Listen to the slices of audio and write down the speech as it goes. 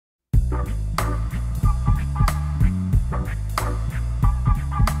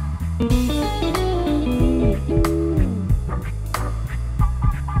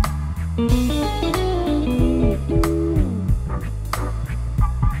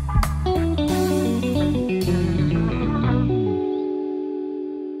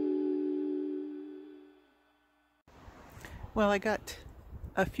Well, I got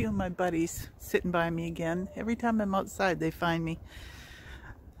a few of my buddies sitting by me again. Every time I'm outside, they find me.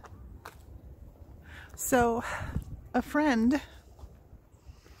 So, a friend,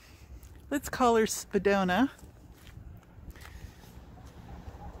 let's call her Spadona,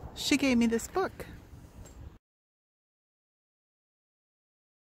 she gave me this book.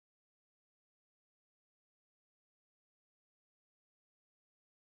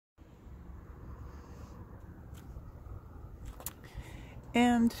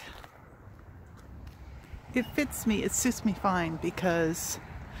 And it fits me, it suits me fine, because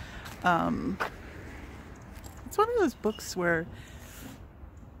it's one of those books where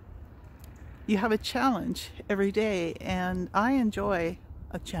you have a challenge every day, and I enjoy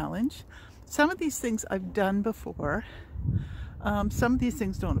a challenge. Some of these things I've done before. Some of these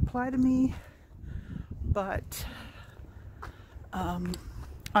things don't apply to me, but I'm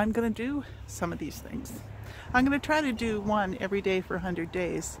going to do some of these things. I'm going to try to do one every day for 100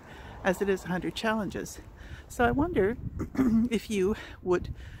 days, as it is 100 challenges. So I wonder if you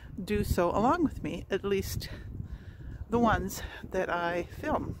would do so along with me, at least the ones that I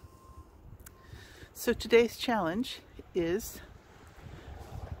film. So today's challenge is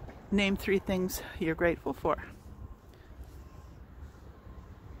name 3 things you're grateful for.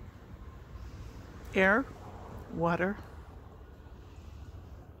 Air, water,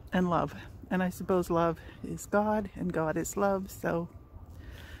 and love. And I suppose love is God and God is love, so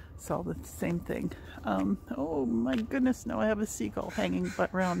it's all the same thing. Oh my goodness, now I have a seagull hanging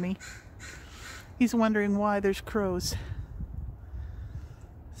around me. He's wondering why there's crows.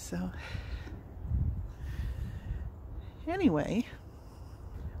 So anyway,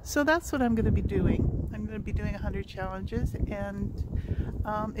 so that's what I'm going to be doing. I'm going to be doing 100 challenges, and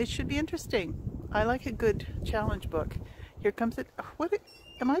it should be interesting. I like a good challenge book. Here comes it.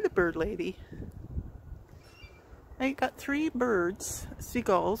 Am I the bird lady? I got 3 birds,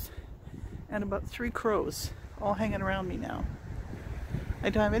 seagulls, and about 3 crows all hanging around me now. I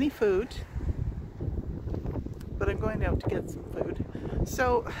don't have any food, but I'm going out to get some food.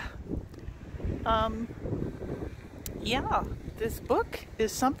 So, yeah, this book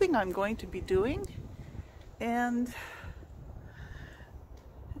is something I'm going to be doing, and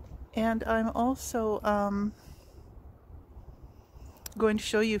I'm also going to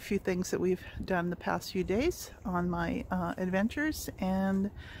show you a few things that we've done the past few days on my adventures, and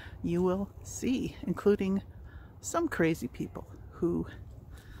you will see, including some crazy people who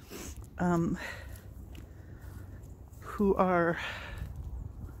are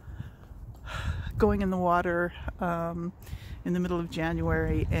going in the water in the middle of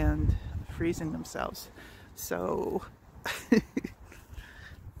January and freezing themselves. So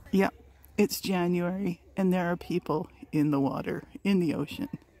yeah, it's January and there are people in the water, in the ocean.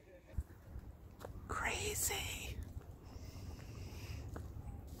 Crazy.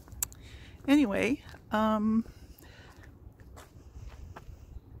 Anyway, so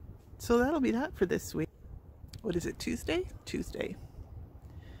that'll be that for this week. What is it, Tuesday? Tuesday.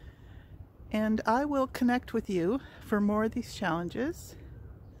 And I will connect with you for more of these challenges,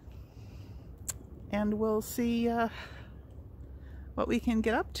 and we'll see what we can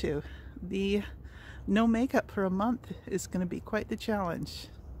get up to. The no makeup for a month is going to be quite the challenge.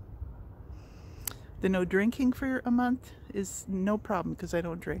 The no drinking for a month is no problem because I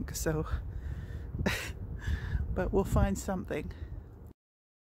don't drink, so but we'll find something.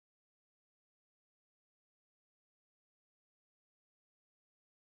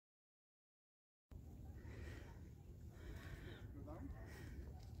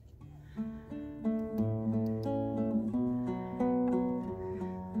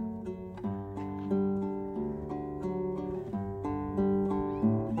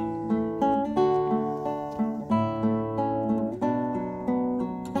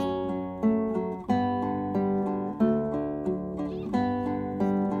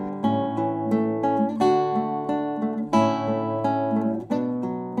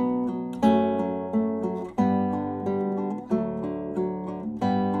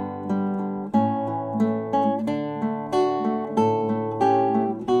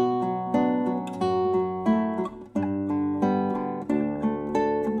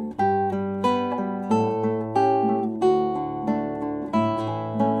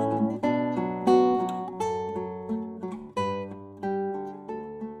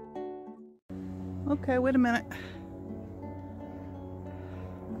 Okay, wait a minute.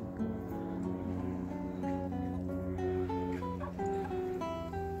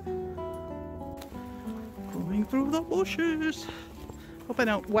 Going through the bushes. Hope I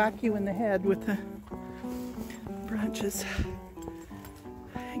don't whack you in the head with the branches.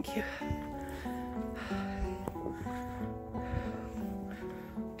 Thank you.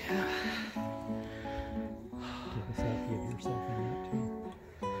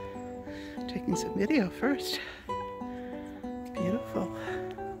 taking some video first. Beautiful.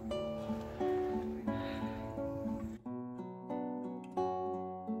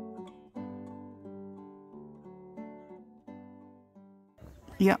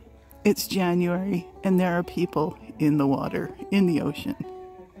 Yeah, it's January and there are people in the water, in the ocean.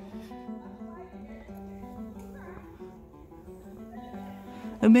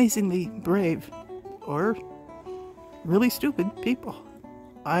 Amazingly brave, or really stupid people.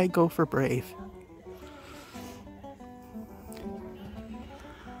 I go for brave.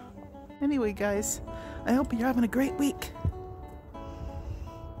 Anyway, guys, I hope you're having a great week.